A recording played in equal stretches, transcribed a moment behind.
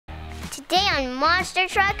Today on Monster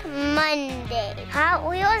Truck Monday, Hot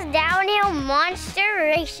Wheels Downhill Monster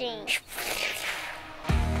Racing.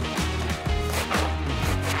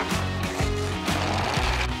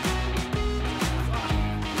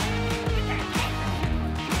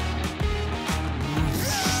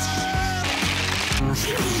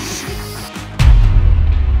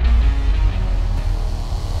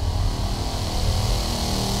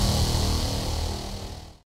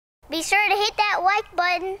 Be sure to hit that like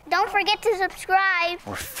button. Don't forget to subscribe.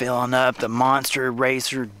 We're filling up the Monster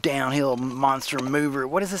Racer Downhill Monster Mover.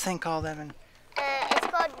 What is this thing called, Evan? It's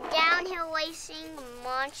called Downhill Racing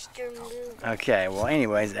Monster Mover. Okay, well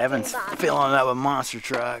anyways, Evan's filling it up with monster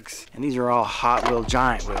trucks. And these are all Hot Wheel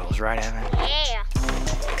giant wheels, right Evan? Yeah.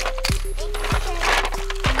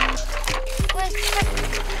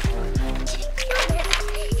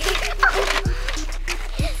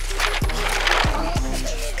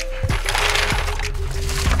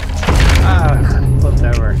 Flipped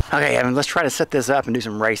over. Okay, Evan, let's try to set this up and do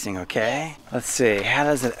some racing, okay? Let's see, how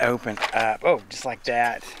does it open up? Oh, just like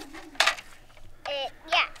that.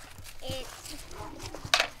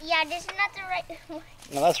 Yeah, this is not the right way.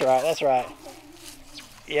 No, that's right, that's right.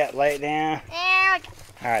 Yeah, lay it down. And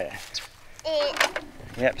All right.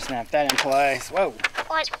 Yep, snap that in place. Whoa.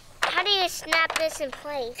 what? How do you snap this in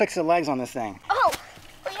place? Fix the legs on this thing. Oh,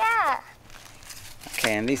 yeah.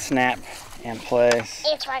 Okay, and these snap in place.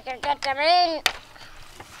 If I can get them in.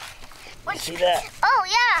 See that? Oh,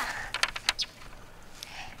 yeah.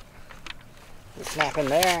 They snap in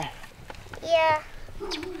there. Yeah.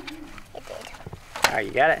 It did. All right,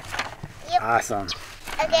 you got it? Yep. Awesome.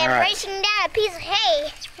 Okay, I'm All right. racing down a piece of hay.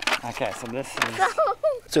 Okay, so this is...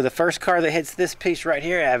 So the first car that hits this piece right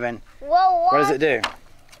here, Evan, Whoa, what does it do?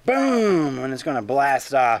 Boom! And it's gonna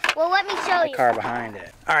blast off Well, let me show the you. car behind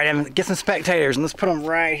it. All right, Evan, get some spectators and let's put them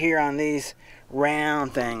right here on these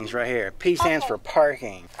round things right here. P stands for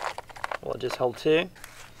parking. We'll just hold two.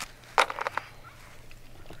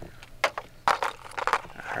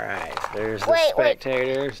 All right, there's the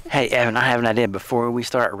spectators. Hey, Evan, I have an idea. Before we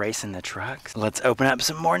start racing the trucks, let's open up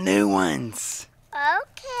some more new ones.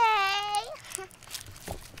 Okay.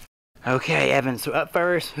 Okay, Evan, so up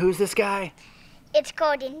first, who's this guy? It's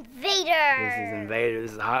called Invader. This is Invader.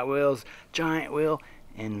 This is Hot Wheels Giant Wheel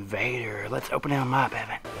Invader. Let's open him up,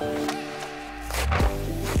 Evan.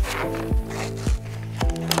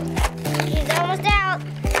 He's almost out.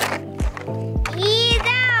 He's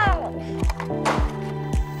out.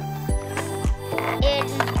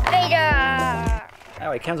 Invader.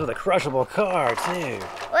 Oh, he comes with a crushable car, too.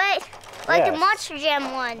 Wait, like the Yes. Monster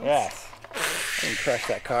Jam ones. Yes. We can crush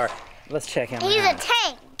that car. Let's check him He's out. a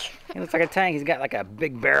tank. He looks like a tank. He's got like a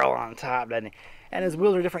big barrel on top, doesn't he? And his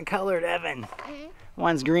wheels are different colored, Evan.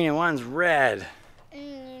 One's green and one's red.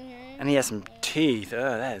 And he has some teeth. Oh,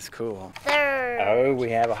 that is cool. Third. Oh, we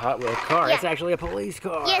have a Hot Wheel car. Yeah. It's actually a police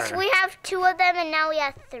car. Yes, we have two of them, and now we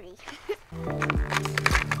have three.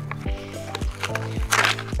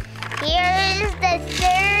 Here is the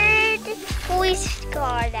third police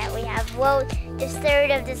car that we have. Well, the third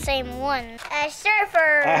of the same one. A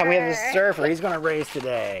surfer. We have a surfer. He's going to race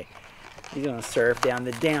today. He's going to surf down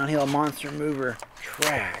the Downhill Monster Mover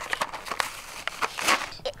track.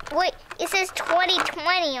 Wait, it says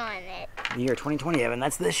 2020 on it. The year 2020, Evan.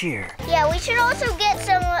 That's this year. Yeah, we should also get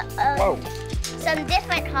some Whoa. some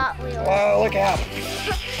different Hot Wheels. Whoa, look out.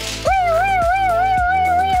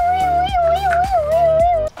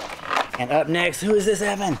 And up next, who is this,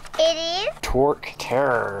 Evan? It is Torque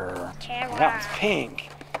Terror. Terror. That one's pink.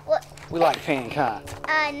 What? We like pink, huh?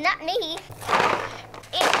 Not me.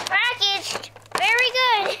 It's packaged very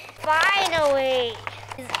good. Finally,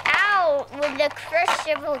 it's out with the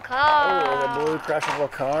crushable car. Oh, the blue crushable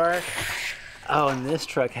car. Oh, and this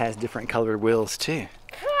truck has different colored wheels, too.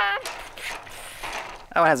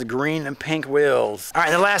 Oh, it has green and pink wheels. All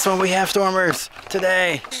right, the last one we have, Stormers,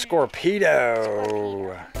 today,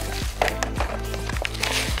 Scorpedo.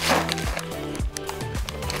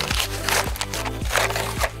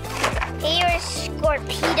 Here's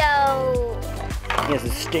Scorpedo. He has a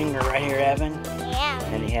stinger right here, Evan. Yeah.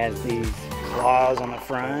 And he has these claws on the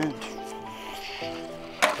front.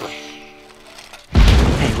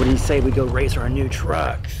 Hey, what do you say we go race our new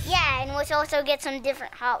trucks? Yeah, and let's also get some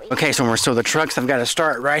different Hot Wheels. Okay, so the trucks have got to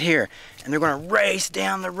start right here. And they're going to race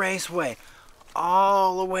down the raceway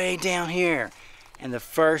all the way down here. And the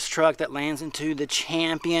first truck that lands into the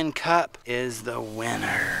Champion Cup is the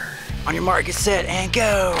winner. On your mark, get set, and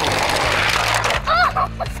go!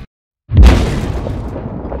 Oh!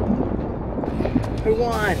 Who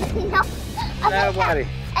won? No. Nobody.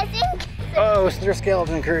 I think. Oh, it's your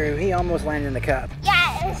skeleton crew. He almost landed in the cup.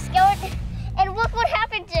 Yeah, skeleton. And look what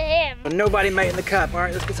happened to him. But nobody made it in the cup. All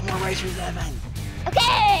right, let's get some more racers, Evan.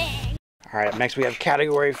 Okay. All right, up next we have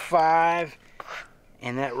category 5.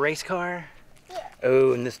 And that race car.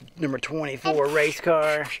 Oh, and this number 24 race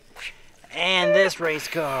car. And this race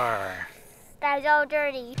car. That's all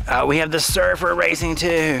dirty. We have the surfer racing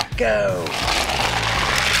too. Go.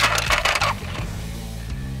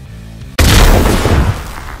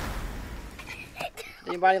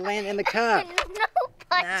 Anybody land in the cup?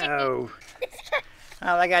 No.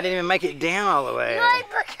 Oh, that guy didn't even make it down all the way. No,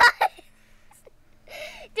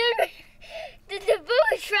 because the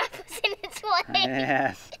booby trap was in its way.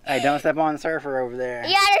 Yes. Hey, don't step on the surfer over there.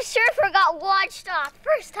 Yeah, the surfer got launched off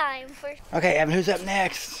first time. Okay, Evan, who's up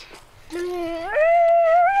next?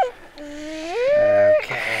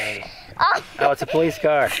 Okay. Oh, it's a police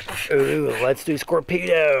car. Ooh, let's do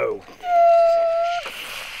Scorpedo.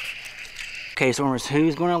 Okay, Stormers,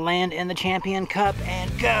 who's going to land in the Champion Cup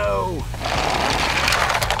and go?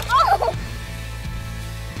 Oh!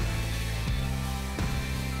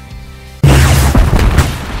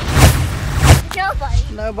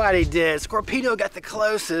 Nobody did. Scorpedo got the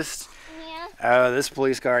closest. Yeah. Oh, this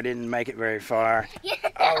police car didn't make it very far. Yeah,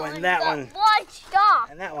 oh, and that one launched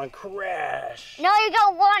off. And that one crashed. No, you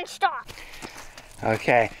got launched off.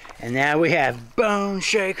 Okay, and now we have Bone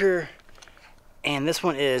Shaker. And this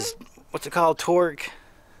one is, what's it called? Torque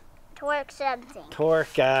something.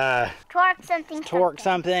 Torque something. Torque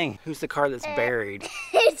something. Who's the car that's buried?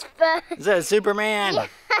 It's Bone. Is that Superman? Yeah.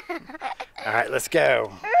 All right, let's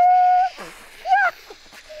go.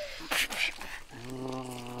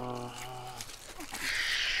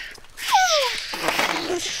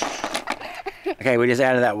 Okay, we just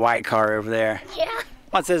added that white car over there. Yeah.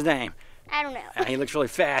 What's his name? I don't know. He looks really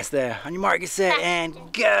fast there. On your mark, get set, and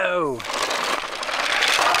go.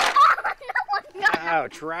 Oh,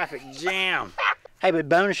 traffic jam. Hey, but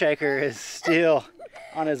Bone Shaker is still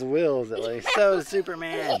on his wheels at least. So is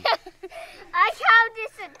Superman. Yeah. I count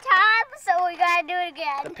this a time, so we gotta do it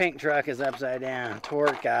again. The pink truck is upside down.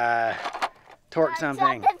 Torque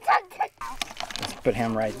something. Let's put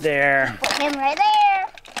him right there. Put him right there.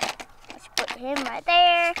 Let's put him right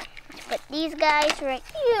there. Let's put these guys right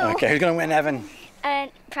here. Okay, who's gonna win, Evan? And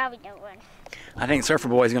probably no one. I think Surfer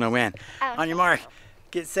Boy's gonna win. On your mark,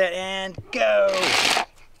 get set, and go.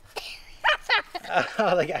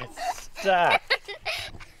 Oh, they got stuck.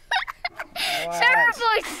 Surfer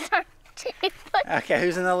Boy's stuck. Okay,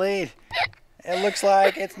 who's in the lead? It looks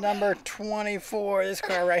like it's number 24. This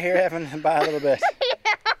car right here, Evan, by a little bit.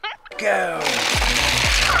 Go.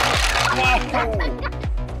 Whoa.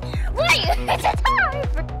 Wait, it's a time.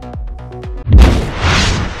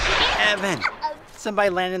 Evan,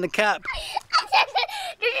 somebody landed in the cup.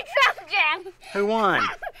 There's a traffic jam. Who won?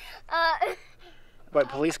 What,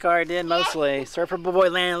 police car did mostly. Surfer Boy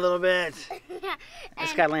landed a little bit.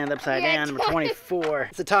 This guy landed upside down, number 24.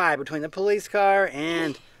 It's a tie between the police car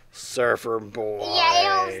and Surfer Boy.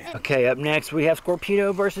 Yeah, okay, up next we have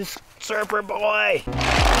Scorpedo versus Surfer Boy.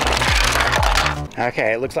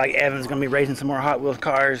 Okay, it looks like Evan's gonna be racing some more Hot Wheels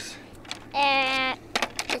cars. And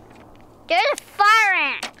there's a fire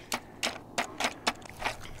ant.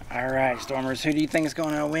 All right, Stormers, who do you think is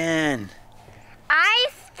gonna win? I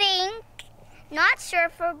think not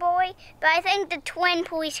Surfer Boy, but I think the twin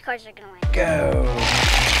police cars are gonna win. Go.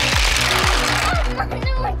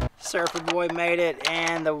 Surfer Boy made it,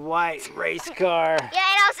 and the white race car. Yeah,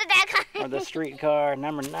 and also that car. Or the street car,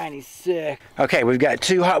 number 96. Okay, we've got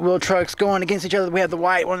two Hot Wheel trucks going against each other. We have the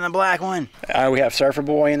white one and the black one. We have Surfer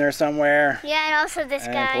Boy in there somewhere. Yeah, and also this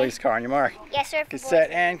and guy. Police car on your mark. Yeah, Surfer Boy. Get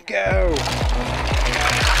set and go.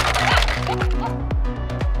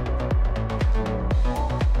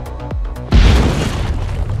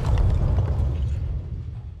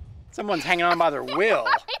 Someone's hanging on by their wheel.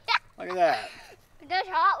 Look at that. There's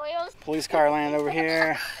Hot Wheels. Police car land over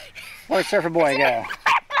here. Where'd Surfer Boy go? Oh,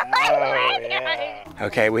 yeah.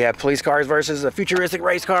 Okay, we have police cars versus a futuristic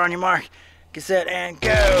race car on your mark. Get set and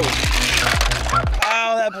go.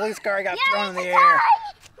 Oh, that police car got thrown in the air.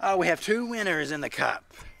 Oh, we have two winners in the cup.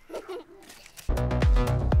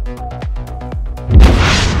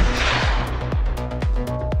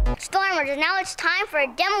 Stormers, now it's time for a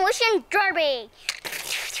demolition derby.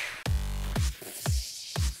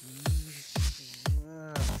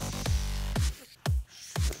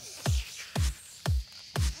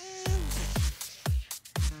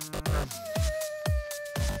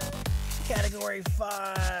 Category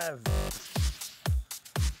 5.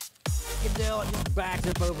 Goodell just backed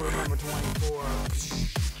up over number 24.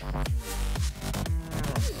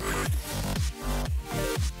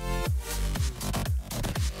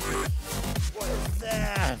 What is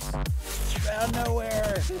that? Out of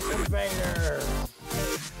nowhere, Invader.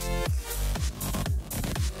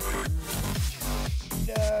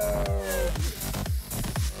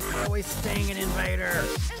 really stinging, Invader.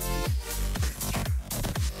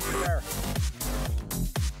 There.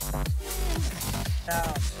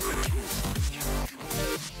 Out.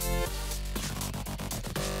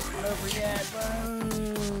 Not over yet.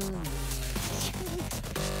 Boom.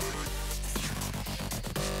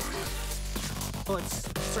 Oh, it's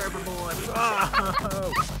Surfer Boy.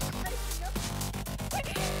 Oh.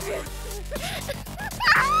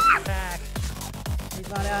 Back. He's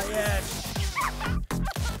not out yet.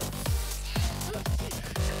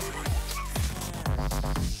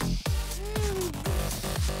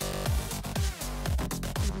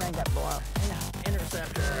 Man got blown up.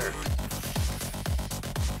 Interceptor.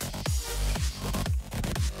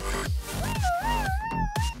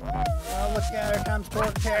 Oh, look out, here comes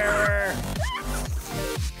Pork Terror.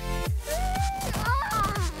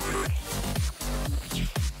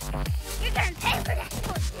 You're gonna pay for that.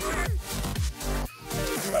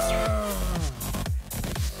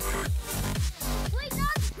 Wait, no.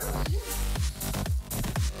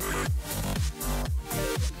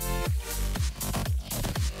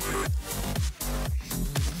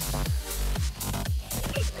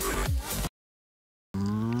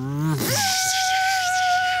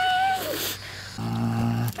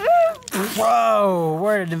 Whoa,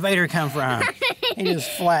 where did the Invader come from? He just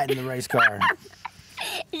flattened the race car.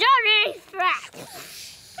 It's already flat.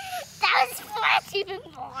 That was flat even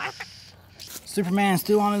more. Superman's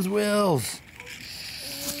still on his wheels.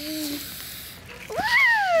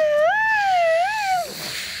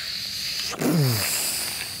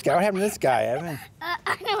 What happened to this guy, Evan?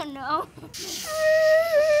 I don't know.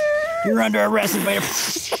 You're under arrest, Invader.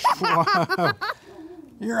 Whoa.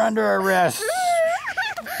 You're under arrest.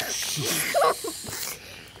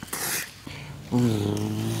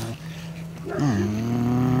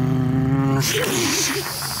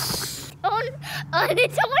 On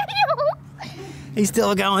its wheel. He's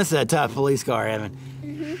still going. This is a tough police car, Evan.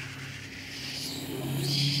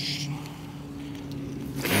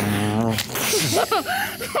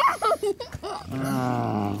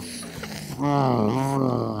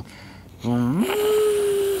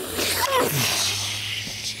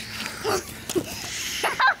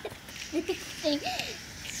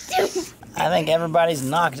 I think everybody's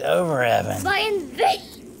knocked over, Evan. By Invader.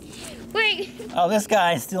 Wait. Oh, this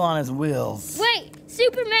guy's still on his wheels. Wait.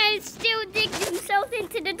 Superman is still digging himself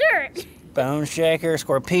into the dirt. Bone Shaker,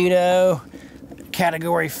 Scorpedo,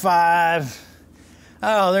 Category 5.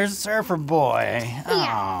 Oh, there's Surfer Boy.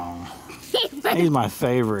 Yeah. Oh, he's my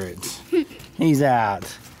favorite. He's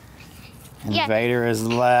out. Invader is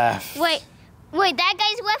left. Wait, that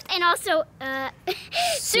guy's left, and also,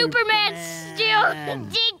 Superman still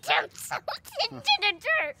digged himself into the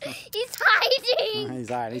dirt. He's hiding. He's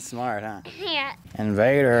hiding. He's smart, huh? Yeah.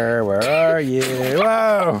 Invader, where are you?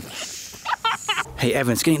 Whoa! Hey,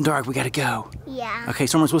 Evan, it's getting dark. We gotta go. Yeah. Okay,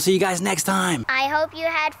 Stormers, we'll see you guys next time. I hope you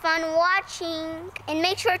had fun watching, and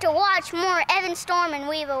make sure to watch more Evan Storm and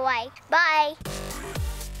leave a like. Bye.